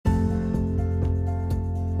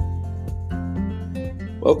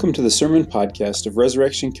Welcome to the Sermon Podcast of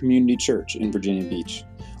Resurrection Community Church in Virginia Beach.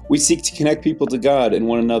 We seek to connect people to God and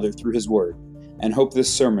one another through His Word, and hope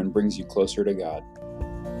this sermon brings you closer to God.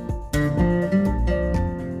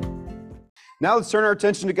 Now let's turn our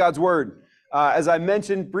attention to God's Word. As I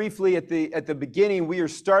mentioned briefly at the beginning, we are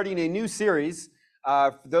starting a new series.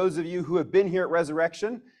 For those of you who have been here at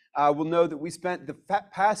Resurrection will know that we spent the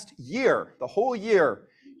past year, the whole year,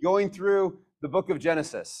 going through the book of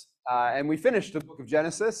Genesis. And we finished the book of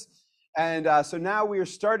Genesis. And so now we are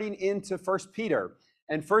starting into 1 Peter.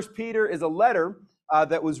 And 1 Peter is a letter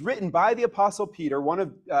that was written by the Apostle Peter, one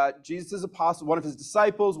of Jesus' apostles, one of his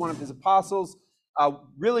disciples, one of his apostles,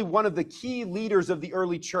 really one of the key leaders of the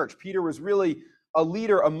early church. Peter was really a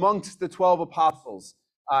leader amongst the 12 apostles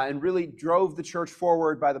and really drove the church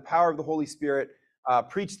forward by the power of the Holy Spirit,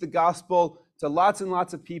 preached the gospel to lots and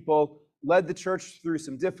lots of people, led the church through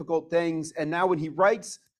some difficult things. And now when he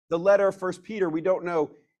writes the letter of 1 Peter, we don't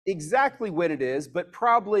know exactly when it is, but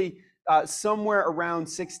probably somewhere around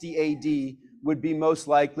 60 AD would be most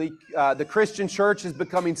likely. The Christian church is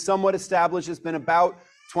becoming somewhat established. It's been about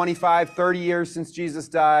 25, 30 years since Jesus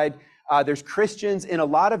died. There's Christians in a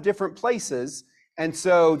lot of different places. And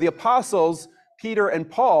so the apostles, Peter and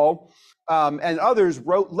Paul, and others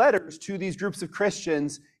wrote letters to these groups of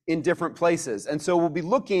Christians in different places. And so we'll be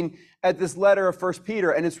looking at this letter of 1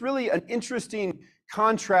 Peter, and it's really an interesting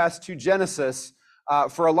contrast to Genesis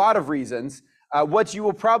for a lot of reasons. What you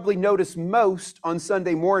will probably notice most on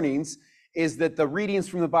Sunday mornings is that the readings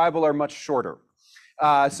from the Bible are much shorter.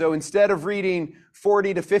 So instead of reading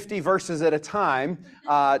 40 to 50 verses at a time,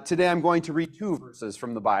 today I'm going to read 2 verses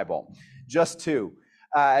from the Bible, just 2.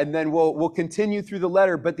 And then we'll continue through the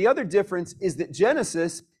letter. But the other difference is that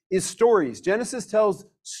Genesis is stories. Genesis tells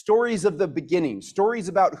stories of the beginning, stories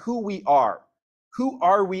about who we are. Who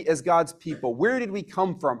are we as God's people? Where did we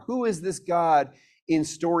come from? Who is this God in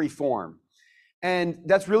story form? And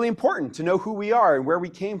that's really important to know who we are and where we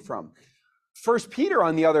came from. 1 Peter,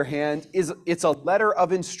 on the other hand, it's a letter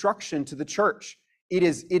of instruction to the church. It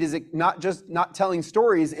is not just not telling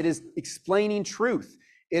stories, it is explaining truth.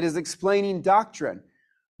 It is explaining doctrine.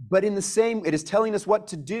 But it is telling us what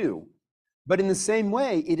to do. But in the same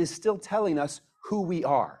way, it is still telling us who we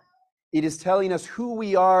are. It is telling us who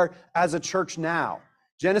we are as a church now.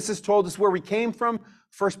 Genesis told us where we came from.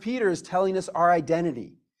 1 Peter is telling us our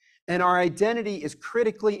identity. And our identity is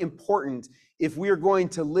critically important if we are going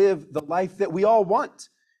to live the life that we all want,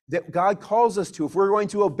 that God calls us to. If we're going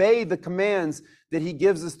to obey the commands that he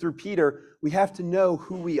gives us through Peter, we have to know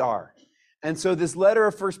who we are. And so this letter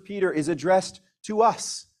of 1 Peter is addressed to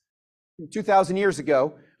us 2,000 years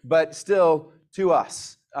ago, but still to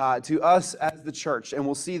us as the church. And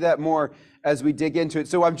we'll see that more as we dig into it.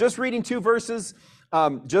 So I'm just reading 2 verses,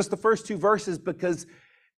 just the first 2 verses, because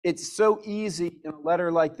it's so easy in a letter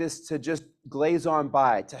like this to just glaze on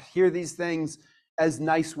by, to hear these things as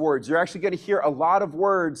nice words. You're actually going to hear a lot of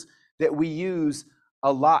words that we use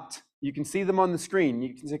a lot. You can see them on the screen.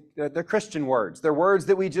 You can see they're Christian words. They're words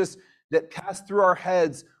that pass through our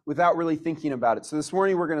heads without really thinking about it. So this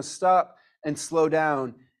morning we're going to stop and slow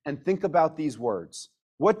down and think about these words.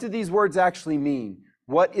 What do these words actually mean?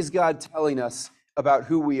 What is God telling us about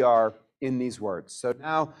who we are in these words? So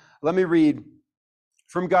now let me read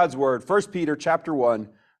from God's word, 1 Peter chapter 1,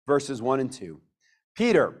 verses 1 and 2.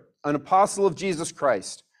 Peter, an apostle of Jesus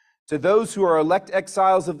Christ, to those who are elect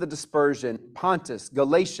exiles of the dispersion, Pontus,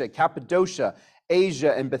 Galatia, Cappadocia,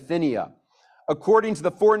 Asia, and Bithynia, according to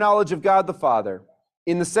the foreknowledge of God the Father,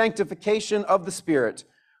 in the sanctification of the Spirit,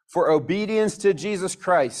 for obedience to Jesus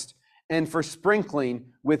Christ, and for sprinkling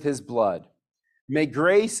with his blood. May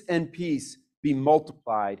grace and peace be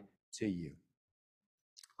multiplied to you.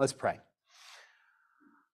 Let's pray.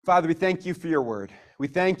 Father, we thank you for your word. We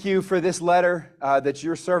thank you for this letter that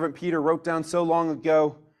your servant Peter wrote down so long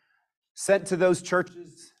ago, sent to those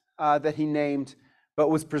churches that he named, but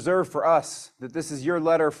was preserved for us, that this is your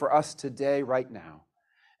letter for us today, right now.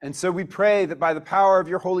 And so we pray that by the power of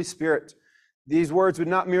your Holy Spirit, these words would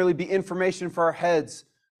not merely be information for our heads,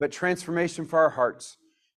 but transformation for our hearts,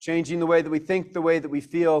 changing the way that we think, the way that we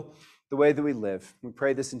feel, the way that we live. We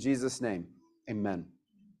pray this in Jesus' name. Amen.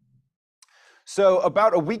 So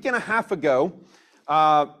about a week and a half ago,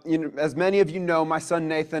 as many of you know, my son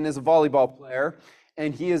Nathan is a volleyball player,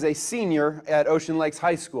 and he is a senior at Ocean Lakes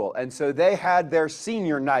High School. And so they had their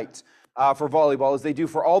senior night for volleyball, as they do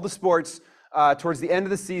for all the sports towards the end of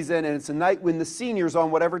the season. And it's a night when the seniors on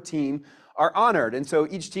whatever team are honored. And so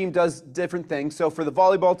each team does different things. So for the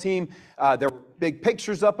volleyball team, there were big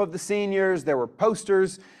pictures up of the seniors. There were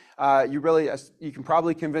posters. You can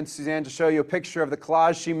probably convince Suzanne to show you a picture of the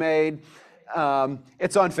collage she made.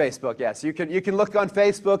 It's on Facebook, yes. You can look on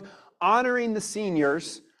Facebook, honoring the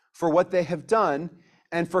seniors for what they have done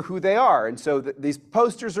and for who they are. And so these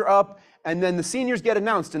posters are up, and then the seniors get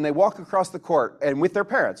announced, and they walk across the court, and with their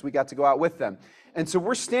parents. We got to go out with them. And so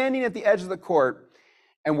we're standing at the edge of the court,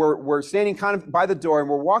 and we're standing kind of by the door, and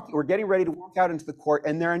we're getting ready to walk out into the court,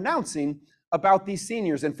 and they're announcing about these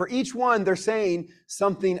seniors. And for each one, they're saying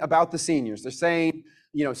something about the seniors. They're saying,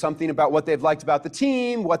 something about what they've liked about the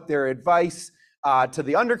team, what their advice to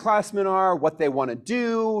the underclassmen are, what they want to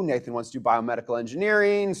do. Nathan wants to do biomedical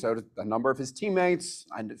engineering, so does a number of his teammates.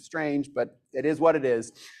 Kind of strange, but it is what it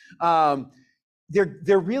is.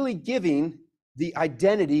 They're really giving the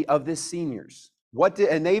identity of this seniors.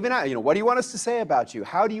 And they even, what do you want us to say about you?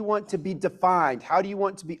 How do you want to be defined? How do you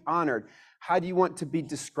want to be honored? How do you want to be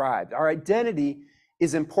described? Our identity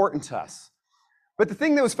is important to us. But the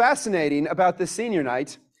thing that was fascinating about this senior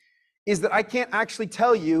night is that I can't actually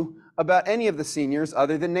tell you about any of the seniors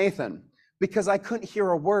other than Nathan, because I couldn't hear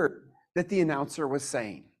a word that the announcer was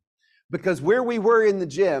saying. Because where we were in the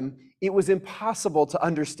gym, it was impossible to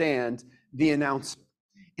understand the announcer.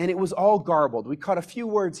 And it was all garbled. We caught a few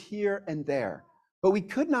words here and there, but we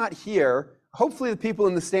could not hear. Hopefully the people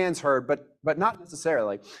in the stands heard, but not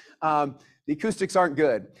necessarily. The acoustics aren't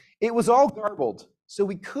good. It was all garbled, so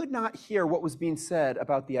we could not hear what was being said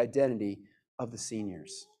about the identity of the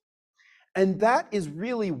seniors. And that is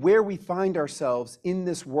really where we find ourselves in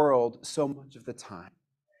this world so much of the time.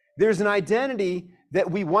 There's an identity that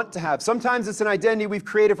we want to have. Sometimes it's an identity we've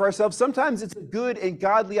created for ourselves. Sometimes it's a good and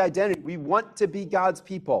godly identity. We want to be God's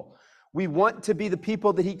people. We want to be the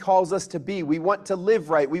people that he calls us to be. We want to live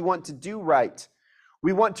right. We want to do right.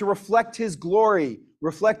 We want to reflect his glory,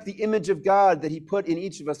 reflect the image of God that he put in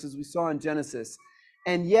each of us, as we saw in Genesis.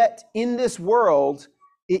 And yet, in this world,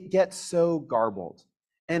 it gets so garbled,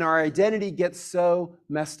 and our identity gets so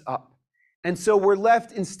messed up. And so we're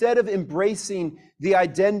left, instead of embracing the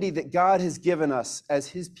identity that God has given us as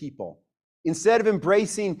his people, instead of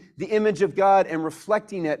embracing the image of God and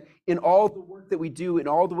reflecting it in all the work that we do, in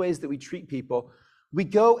all the ways that we treat people, we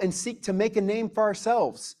go and seek to make a name for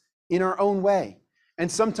ourselves in our own way. And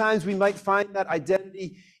sometimes we might find that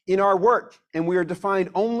identity in our work, and we are defined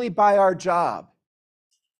only by our job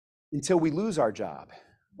until we lose our job,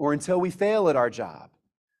 or until we fail at our job,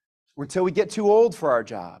 or until we get too old for our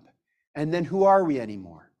job. And then who are we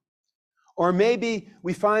anymore? Or maybe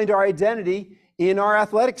we find our identity in our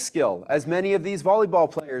athletic skill, as many of these volleyball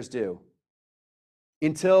players do,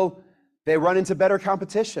 until they run into better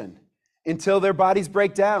competition, until their bodies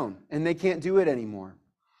break down and they can't do it anymore.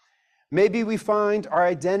 Maybe we find our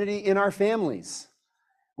identity in our families.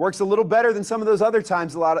 Works a little better than some of those other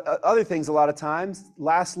times. Other things a lot of times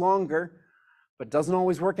last longer, but doesn't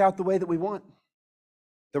always work out the way that we want.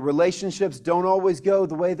 The relationships don't always go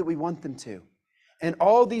the way that we want them to. And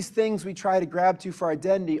all these things we try to grab to for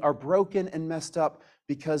identity are broken and messed up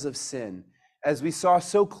because of sin, as we saw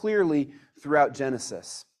so clearly throughout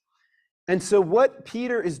Genesis. And so what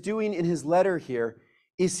Peter is doing in his letter here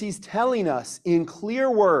is he's telling us in clear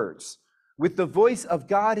words, with the voice of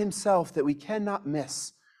God himself that we cannot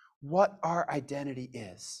miss, what our identity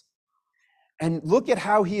is. And look at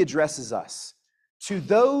how he addresses us. To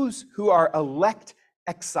those who are elect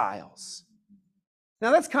exiles.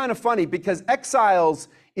 Now that's kind of funny, because exiles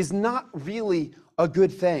is not really a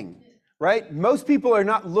good thing, right? Most people are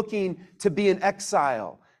not looking to be an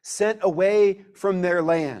exile, sent away from their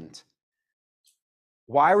land.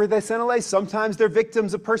 Why were they sent away? Sometimes they're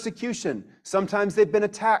victims of persecution. Sometimes they've been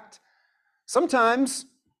attacked. Sometimes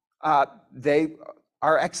they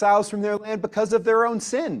are exiles from their land because of their own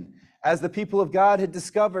sin, as the people of God had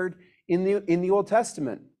discovered in the Old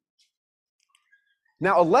Testament.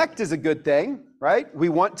 Now, elect is a good thing, right? We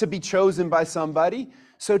want to be chosen by somebody.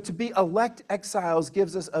 So to be elect exiles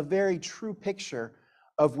gives us a very true picture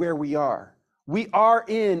of where we are. We are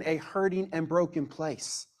in a hurting and broken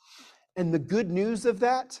place. And the good news of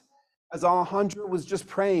that, as Alejandro was just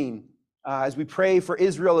praying, as we pray for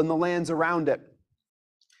Israel and the lands around it,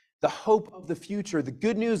 the hope of the future, the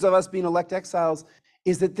good news of us being elect exiles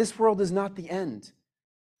is that this world is not the end.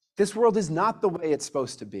 This world is not the way it's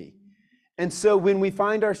supposed to be. And so when we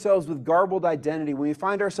find ourselves with garbled identity, when we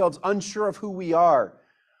find ourselves unsure of who we are,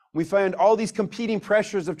 we find all these competing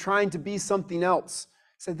pressures of trying to be something else,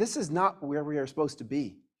 say, this is not where we are supposed to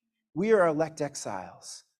be. We are elect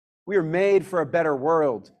exiles. We are made for a better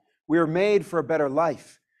world. We are made for a better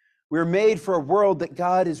life. We are made for a world that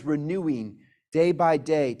God is renewing day by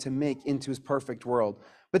day to make into his perfect world.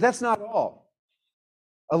 But that's not all.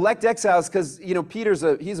 Elect exiles, because Peter's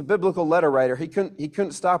he's a biblical letter writer. He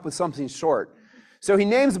couldn't stop with something short. So he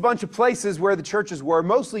names a bunch of places where the churches were,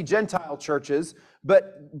 mostly Gentile churches,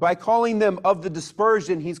 but by calling them of the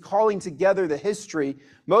dispersion, he's calling together the history.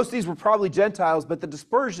 Most of these were probably Gentiles, but the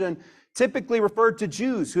dispersion typically referred to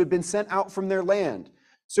Jews who had been sent out from their land.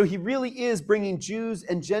 So he really is bringing Jews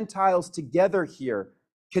and Gentiles together here,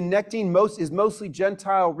 connecting mostly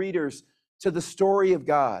Gentile readers to the story of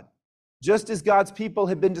God. Just as God's people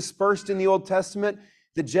had been dispersed in the Old Testament,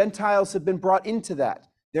 the Gentiles have been brought into that.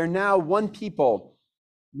 They're now one people.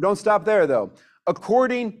 Don't stop there, though.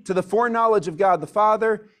 According to the foreknowledge of God the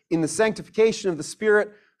Father, in the sanctification of the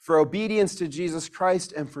Spirit, for obedience to Jesus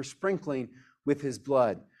Christ, and for sprinkling with his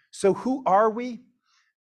blood. So who are we?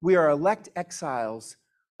 We are elect exiles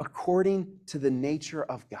according to the nature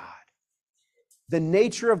of God. The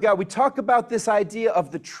nature of God. We talk about this idea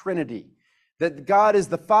of the Trinity, that God is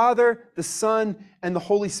the Father, the Son, and the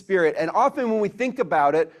Holy Spirit. And often when we think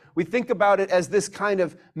about it as this kind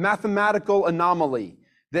of mathematical anomaly,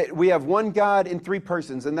 that we have one God in three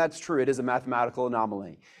persons, and that's true. It is a mathematical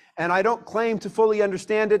anomaly. And I don't claim to fully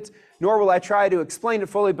understand it, nor will I try to explain it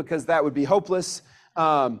fully because that would be hopeless.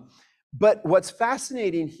 But what's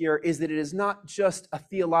fascinating here is that it is not just a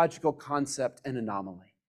theological concept and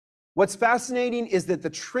anomaly. What's fascinating is that the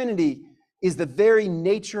Trinity is the very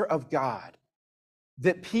nature of God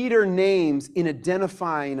that Peter names in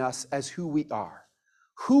identifying us as who we are.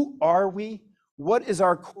 Who are we? What is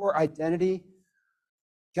our core identity?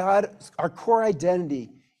 Our core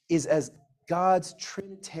identity is as God's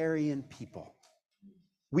Trinitarian people.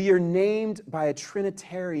 We are named by a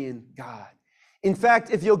Trinitarian God. In fact,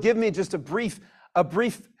 if you'll give me just a brief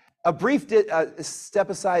step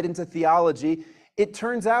aside into theology, it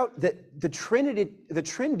turns out that the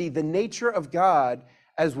Trinity, the nature of God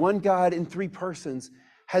as one God in three persons,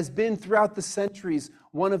 has been throughout the centuries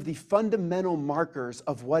one of the fundamental markers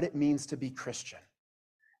of what it means to be Christian.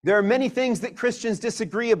 There are many things that Christians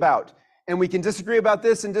disagree about, and we can disagree about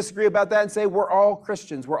this and disagree about that and say we're all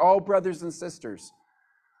Christians, we're all brothers and sisters.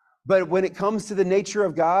 But when it comes to the nature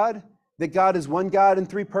of God, that God is one God in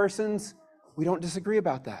three persons, we don't disagree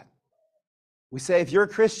about that. We say, if you're a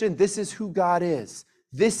Christian, this is who God is.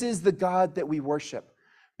 This is the God that we worship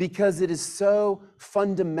because it is so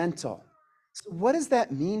fundamental. So what does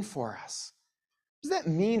that mean for us? What does that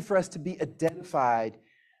mean for us to be identified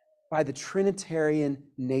by the Trinitarian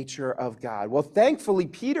nature of God? Well, thankfully,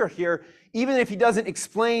 Peter here, even if he doesn't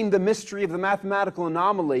explain the mystery of the mathematical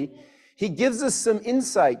anomaly, he gives us some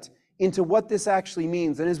insight into what this actually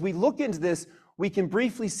means. And as we look into this, we can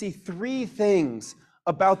briefly see three things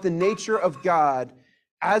about the nature of God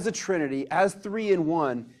as a Trinity, as three in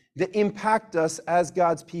one, that impact us as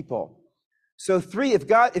God's people. So if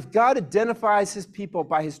God identifies his people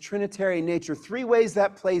by his Trinitarian nature, three ways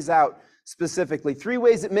that plays out specifically, three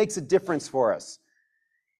ways it makes a difference for us,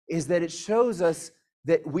 is that it shows us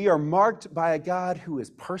that we are marked by a God who is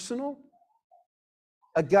personal,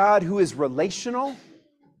 a God who is relational,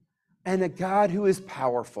 and a God who is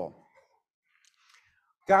powerful.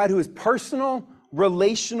 God who is personal,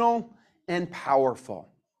 relational, and powerful.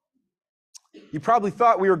 You probably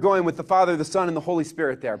thought we were going with the Father, the Son, and the Holy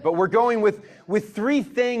Spirit there, but we're going with three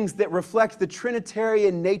things that reflect the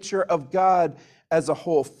Trinitarian nature of God as a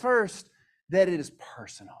whole. First, that it is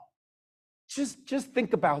personal. Just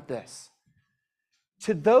think about this.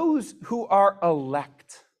 To those who are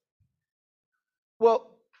elect,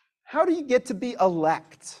 well, how do you get to be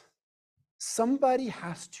elect? Somebody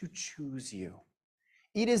has to choose you.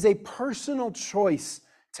 It is a personal choice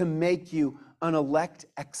to make you an elect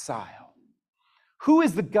exile. Who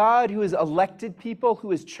is the God who has elected people,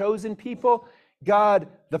 who has chosen people? God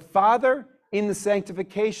the Father in the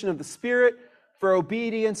sanctification of the Spirit for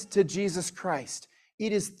obedience to Jesus Christ.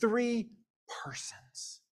 It is three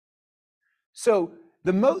persons. So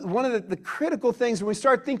one of the critical things when we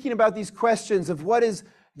start thinking about these questions of what is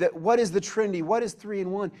the Trinity, what is three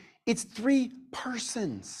in one, it's three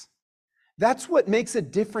persons. That's what makes a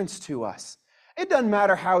difference to us. It doesn't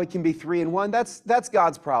matter how it can be three in one. That's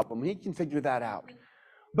God's problem. He can figure that out.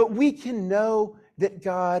 But we can know that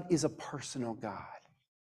God is a personal God.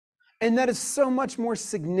 And that is so much more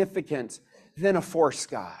significant than a force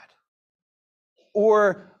God,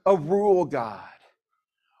 or a rule God,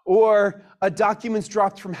 or a documents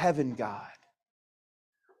dropped from heaven God,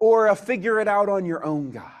 or a figure it out on your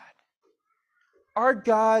own God. Our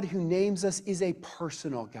God who names us is a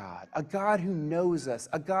personal God, a God who knows us,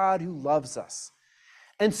 a God who loves us.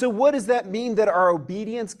 And so what does that mean that our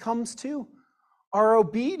obedience comes to? Our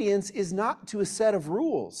obedience is not to a set of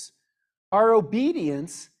rules. Our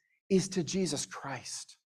obedience is to Jesus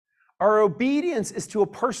Christ. Our obedience is to a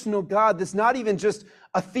personal God that's not even just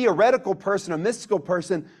a theoretical person, a mystical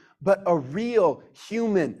person, but a real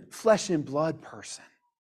human flesh and blood person.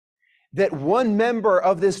 That one member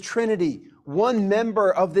of this Trinity, one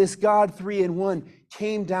member of this God 3 in 1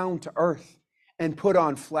 came down to earth and put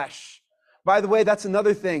on flesh. By the way, that's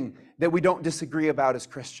another thing that we don't disagree about as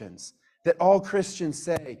Christians, that all Christians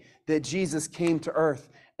say that Jesus came to earth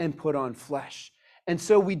and put on flesh. And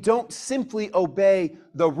so we don't simply obey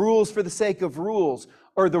the rules for the sake of rules,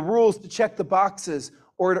 or the rules to check the boxes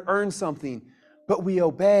or to earn something, but we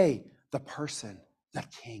obey the person, the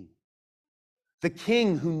King. The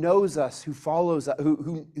King who knows us, who follows us,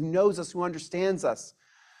 who knows us, who understands us.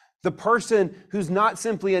 The person who's not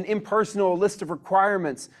simply an impersonal list of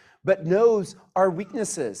requirements, but knows our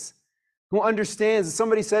weaknesses, who understands.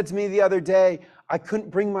 Somebody said to me the other day, I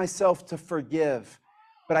couldn't bring myself to forgive,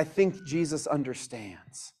 but I think Jesus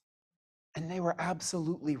understands. And they were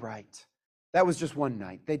absolutely right. That was just one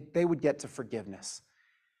night. They would get to forgiveness.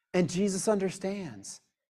 And Jesus understands.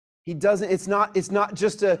 He doesn't, it's not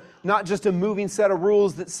just a moving set of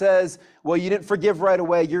rules that says, well, you didn't forgive right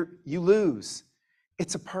away, you lose.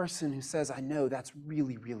 It's a person who says, I know that's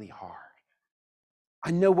really, really hard.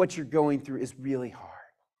 I know what you're going through is really hard.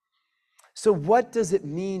 So what does it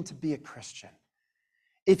mean to be a Christian?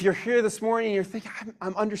 If you're here this morning and you're thinking,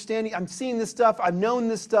 I'm understanding, I'm seeing this stuff, I've known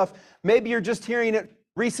this stuff, maybe you're just hearing it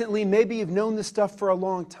recently, maybe you've known this stuff for a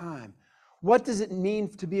long time. What does it mean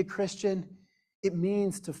to be a Christian? It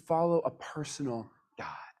means to follow a personal God,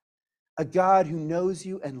 a God who knows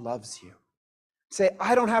you and loves you. Say,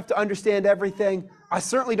 I don't have to understand everything. I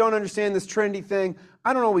certainly don't understand this Trinity thing.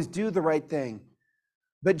 I don't always do the right thing.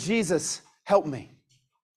 But Jesus, help me.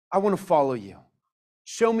 I want to follow you.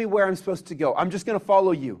 Show me where I'm supposed to go. I'm just going to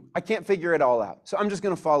follow you. I can't figure it all out. So I'm just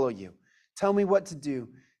going to follow you. Tell me what to do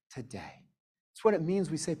today. It's what it means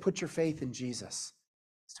we say, put your faith in Jesus.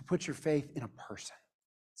 It's to put your faith in a person.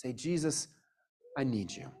 Say, Jesus, I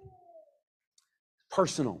need you.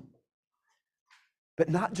 Personal. But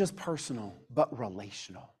not just personal, but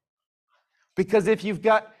relational. Because if you've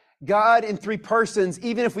got God in 3 persons,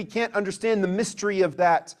 even if we can't understand the mystery of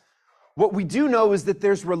that, what we do know is that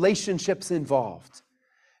there's relationships involved.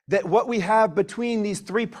 That what we have between these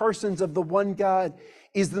 3 persons of the one God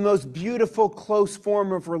is the most beautiful, close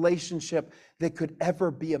form of relationship that could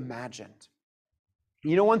ever be imagined.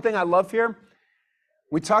 You know one thing I love here?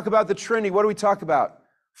 We talk about the Trinity. What do we talk about?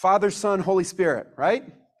 Father, Son, Holy Spirit, right?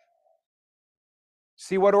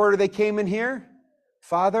 See what order they came in here?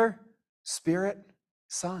 Father, Spirit,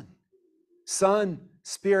 Son. Son,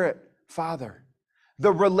 Spirit, Father.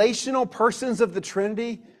 The relational persons of the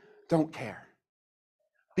Trinity don't care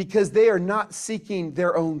because they are not seeking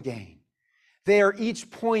their own gain. They are each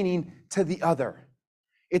pointing to the other.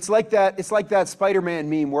 It's like that Spider-Man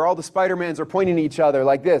meme where all the Spider-Mans are pointing at each other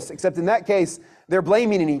like this, except in that case, they're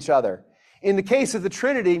blaming each other. In the case of the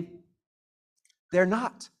Trinity, they're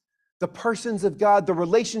not. The persons of God, the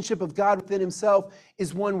relationship of God within himself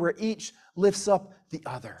is one where each lifts up the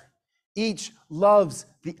other. Each loves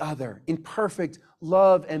the other in perfect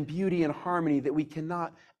love and beauty and harmony that we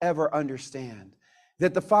cannot ever understand.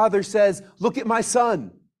 That the Father says, look at my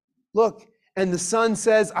Son. Look. And the Son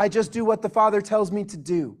says, I just do what the Father tells me to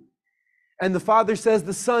do. And the Father says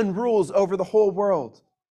the Son rules over the whole world.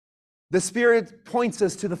 The Spirit points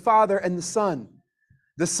us to the Father and the Son.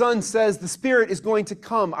 The Son says, the Spirit is going to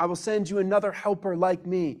come. I will send you another helper like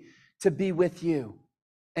me to be with you.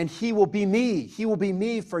 And he will be me. He will be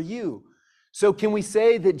me for you. So can we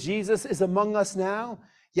say that Jesus is among us now?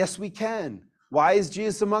 Yes, we can. Why is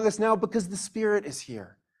Jesus among us now? Because the Spirit is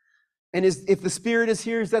here. And if the Spirit is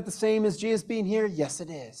here, is that the same as Jesus being here? Yes, it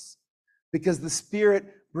is. Because the Spirit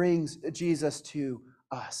brings Jesus to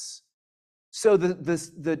us. So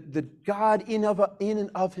the God in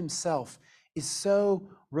and of himself is so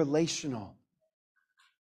relational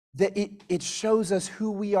that it shows us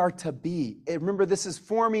who we are to be. And remember, this is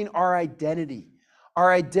forming our identity.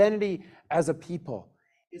 Our identity as a people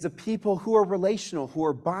is a people who are relational, who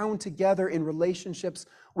are bound together in relationships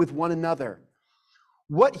with one another.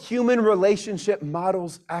 What human relationship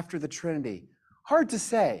models after the Trinity? Hard to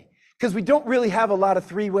say, because we don't really have a lot of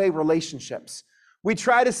 3-way relationships. We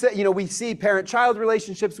try to say, we see parent-child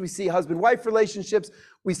relationships, we see husband-wife relationships,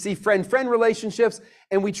 we see friend-friend relationships,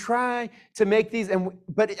 and we try to make these,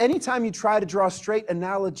 but anytime you try to draw a straight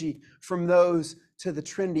analogy from those to the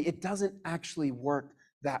Trinity, it doesn't actually work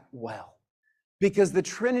that well. Because the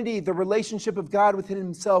Trinity, the relationship of God within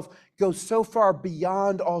himself, goes so far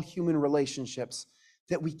beyond all human relationships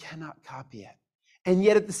that we cannot copy it. And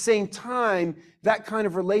yet at the same time, that kind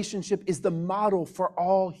of relationship is the model for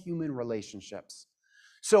all human relationships.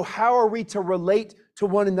 So how are we to relate to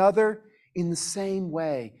one another? In the same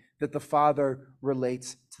way that the Father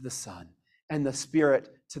relates to the Son, and the Spirit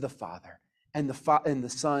to the Father, and the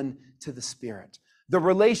Son to the Spirit. The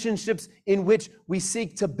relationships in which we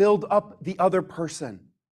seek to build up the other person.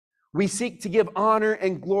 We seek to give honor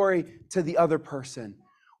and glory to the other person.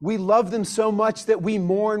 We love them so much that we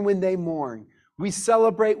mourn when they mourn. We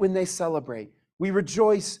celebrate when they celebrate. We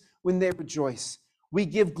rejoice when they rejoice. We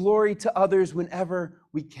give glory to others whenever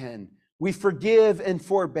we can. We forgive and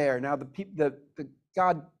forbear. Now,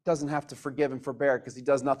 God doesn't have to forgive and forbear because he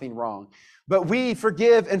does nothing wrong. But we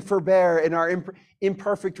forgive and forbear in our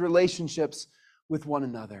imperfect relationships with one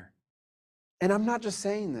another. And I'm not just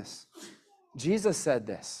saying this. Jesus said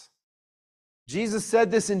this. Jesus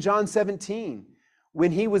said this in John 17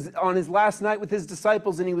 when he was on his last night with his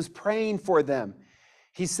disciples and he was praying for them.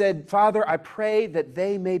 He said, Father, I pray that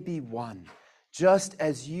they may be one, just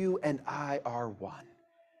as you and I are one.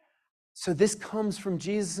 So this comes from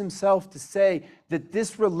Jesus himself to say that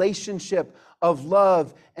this relationship of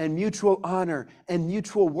love and mutual honor and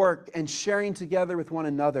mutual work and sharing together with one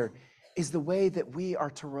another is the way that we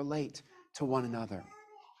are to relate to one another.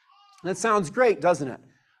 That sounds great, doesn't it?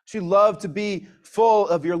 You love to be full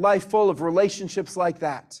of your life, full of relationships like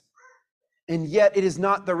that. And yet it is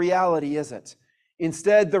not the reality, is it?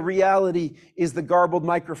 Instead, the reality is the garbled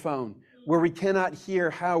microphone where we cannot hear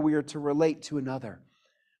how we are to relate to another.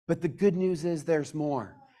 But the good news is there's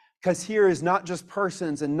more. Because here is not just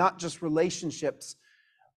persons and not just relationships,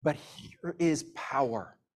 but here is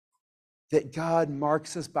power. That God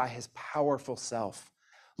marks us by his powerful self.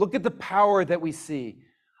 Look at the power that we see.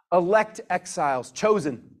 Elect exiles,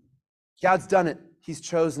 chosen. God's done it. He's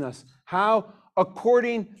chosen us. How?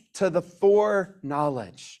 According to the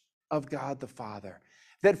foreknowledge of God the Father.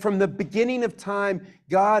 That from the beginning of time,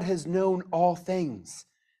 God has known all things.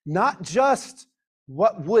 Not just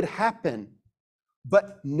what would happen,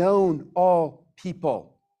 but known all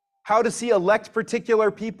people. How does he elect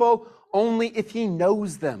particular people? Only if he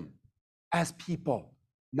knows them as people.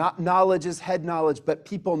 Not knowledge as head knowledge, but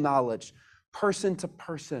people knowledge. Person to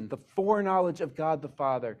person. The foreknowledge of God the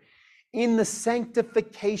Father. In the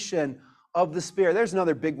sanctification of the Spirit. There's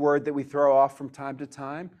another big word that we throw off from time to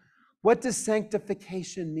time. What does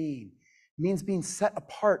sanctification mean? It means being set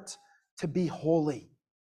apart to be holy.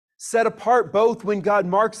 Set apart both when God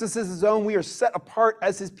marks us as his own, we are set apart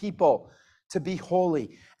as his people to be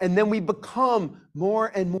holy. And then we become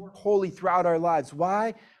more and more holy throughout our lives.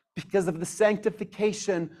 Why? Because of the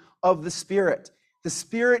sanctification of the Spirit. The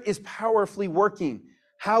Spirit is powerfully working.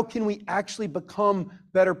 How can we actually become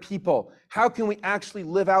better people? How can we actually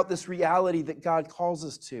live out this reality that God calls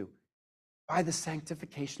us to? By the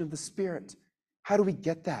sanctification of the Spirit. How do we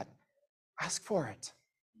get that? Ask for it.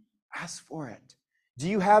 Ask for it. Do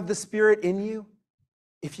you have the Spirit in you?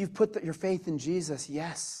 If you've put your faith in Jesus,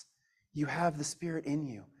 yes, you have the Spirit in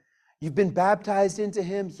you. You've been baptized into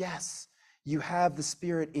him, yes, you have the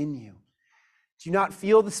Spirit in you. Do you not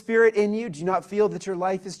feel the Spirit in you? Do you not feel that your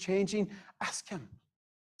life is changing? Ask him.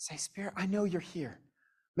 Say, Spirit, I know you're here.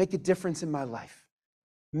 Make a difference in my life.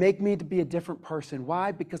 Make me to be a different person.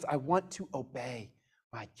 Why? Because I want to obey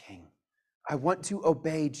my King. I want to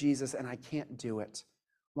obey Jesus and I can't do it.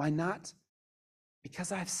 Why not?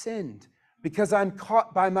 Because I've sinned. Because I'm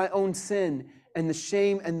caught by my own sin and the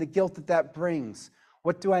shame and the guilt that that brings.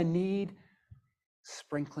 What do I need?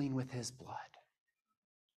 Sprinkling with his blood.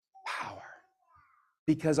 Power.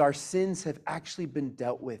 Because our sins have actually been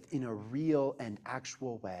dealt with in a real and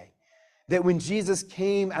actual way. That when Jesus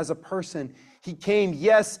came as a person, he came,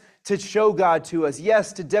 yes, to show God to us.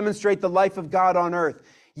 Yes, to demonstrate the life of God on earth.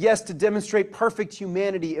 Yes, to demonstrate perfect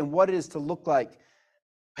humanity and what it is to look like.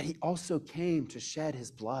 But he also came to shed his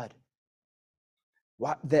blood.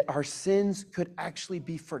 That our sins could actually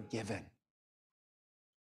be forgiven.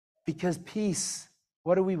 Because peace,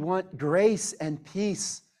 what do we want? Grace and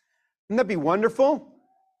peace. Wouldn't that be wonderful?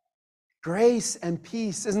 Grace and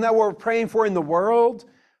peace. Isn't that what we're praying for in the world?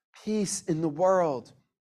 Peace in the world.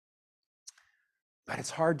 But it's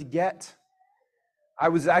hard to get. I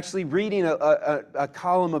was actually reading a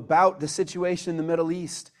column about the situation in the Middle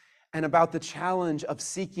East and about the challenge of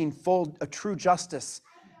seeking a true justice.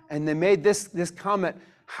 And they made this comment,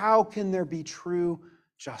 how can there be true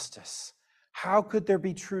justice? How could there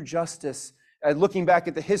be true justice? Looking back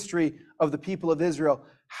at the history of the people of Israel,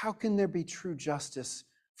 how can there be true justice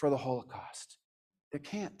for the Holocaust? There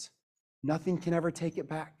can't. Nothing can ever take it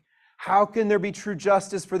back. How can there be true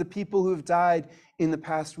justice for the people who have died in the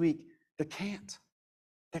past week? There can't.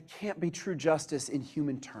 There can't be true justice in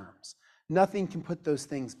human terms. Nothing can put those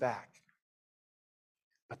things back.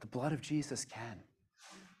 But the blood of Jesus can.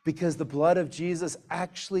 Because the blood of Jesus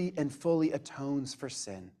actually and fully atones for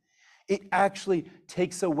sin. It actually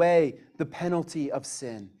takes away the penalty of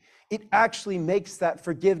sin. It actually makes that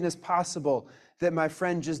forgiveness possible that my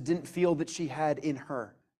friend just didn't feel that she had in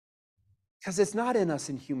her. Because it's not in us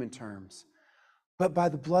in human terms, but by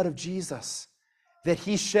the blood of Jesus that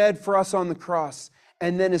he shed for us on the cross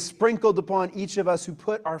and then is sprinkled upon each of us who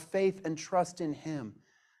put our faith and trust in him.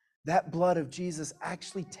 That blood of Jesus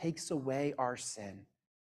actually takes away our sin.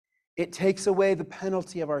 It takes away the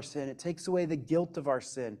penalty of our sin. It takes away the guilt of our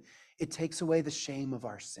sin. It takes away the shame of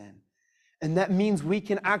our sin. And that means we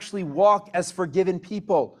can actually walk as forgiven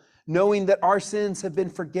people, knowing that our sins have been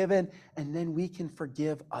forgiven, and then we can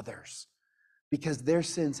forgive others because their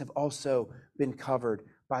sins have also been covered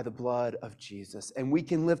by the blood of Jesus. And we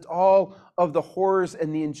can lift all of the horrors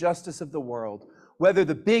and the injustice of the world, whether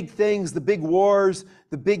the big things, the big wars,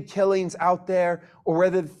 the big killings out there, or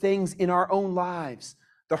whether the things in our own lives,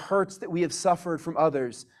 the hurts that we have suffered from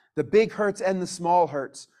others, the big hurts and the small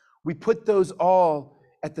hurts. We put those all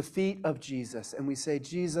at the feet of Jesus and we say,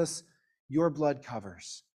 Jesus, your blood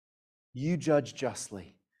covers. You judge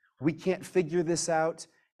justly. We can't figure this out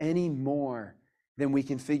any more than we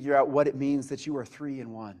can figure out what it means that you are 3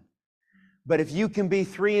 in 1. But if you can be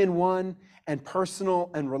 3 in 1 and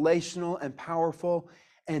personal and relational and powerful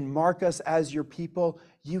and mark us as your people,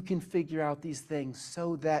 you can figure out these things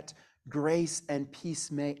so that grace and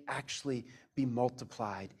peace may actually be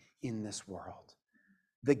multiplied in this world.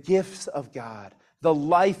 The gifts of God, the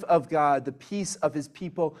life of God, the peace of his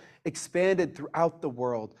people expanded throughout the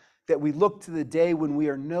world, that we look to the day when we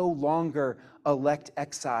are no longer elect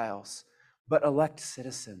exiles, but elect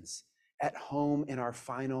citizens at home in our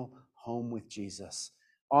final home with Jesus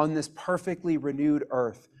on this perfectly renewed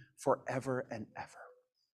earth forever and ever.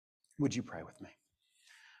 Would you pray with me?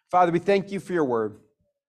 Father, we thank you for your word.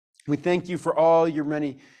 We thank you for all your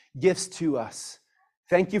many gifts to us.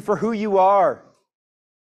 Thank you for who you are,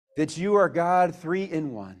 that you are God 3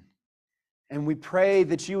 in 1. And we pray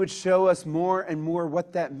that you would show us more and more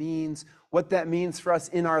what that means for us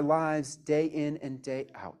in our lives day in and day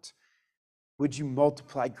out. Would you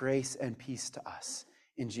multiply grace and peace to us?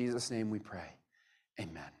 In Jesus' name we pray.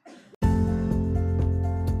 Amen.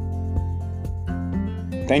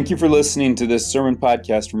 Thank you for listening to this sermon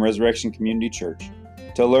podcast from Resurrection Community Church.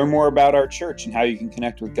 To learn more about our church and how you can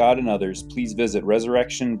connect with God and others, please visit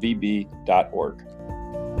resurrectionvb.org.